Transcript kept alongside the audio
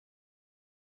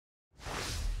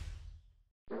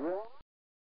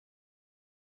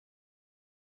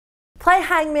Play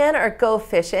Hangman or go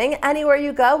fishing anywhere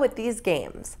you go with these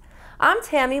games. I'm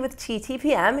Tammy with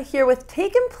TTPM, here with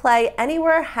Take and Play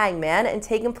Anywhere Hangman and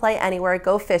Take and Play Anywhere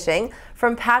Go Fishing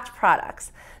from Patch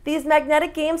Products. These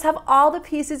magnetic games have all the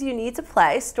pieces you need to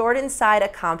play stored inside a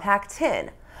compact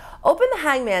tin. Open the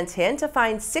Hangman tin to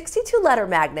find 62 letter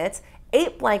magnets,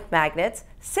 8 blank magnets,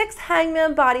 6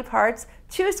 Hangman body parts,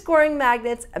 2 scoring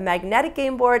magnets, a magnetic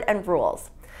game board, and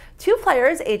rules. 2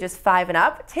 players ages 5 and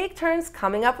up take turns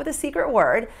coming up with a secret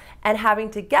word and having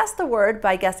to guess the word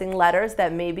by guessing letters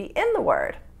that may be in the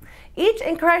word. Each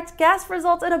incorrect guess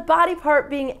results in a body part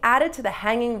being added to the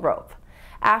hanging rope.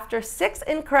 After 6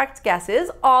 incorrect guesses,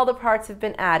 all the parts have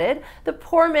been added, the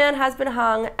poor man has been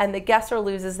hung, and the guesser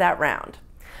loses that round.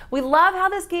 We love how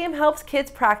this game helps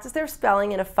kids practice their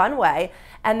spelling in a fun way,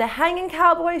 and the hanging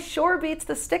cowboy sure beats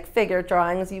the stick figure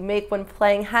drawings you make when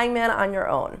playing Hangman on your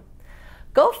own.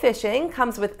 Go Fishing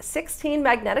comes with 16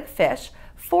 magnetic fish,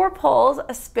 4 poles,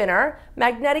 a spinner,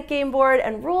 magnetic game board,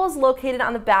 and rules located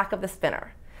on the back of the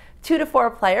spinner. 2 to 4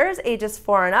 players, ages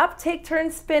 4 and up, take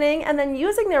turns spinning and then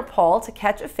using their pole to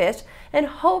catch a fish and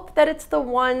hope that it's the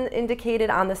one indicated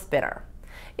on the spinner.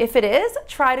 If it is,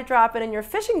 try to drop it in your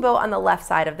fishing boat on the left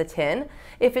side of the tin.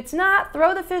 If it's not,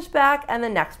 throw the fish back and the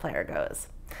next player goes.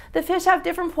 The fish have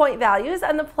different point values,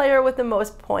 and the player with the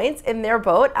most points in their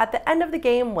boat at the end of the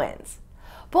game wins.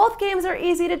 Both games are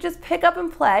easy to just pick up and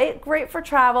play, great for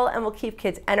travel, and will keep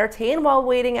kids entertained while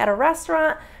waiting at a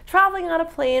restaurant, traveling on a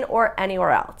plane, or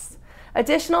anywhere else.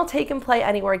 Additional Take and Play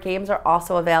Anywhere games are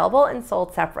also available and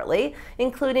sold separately,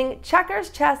 including checkers,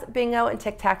 chess, bingo, and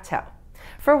tic-tac-toe.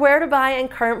 For where to buy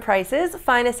and current prices,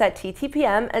 find us at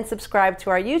TTPM and subscribe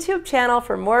to our YouTube channel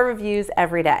for more reviews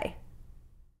every day.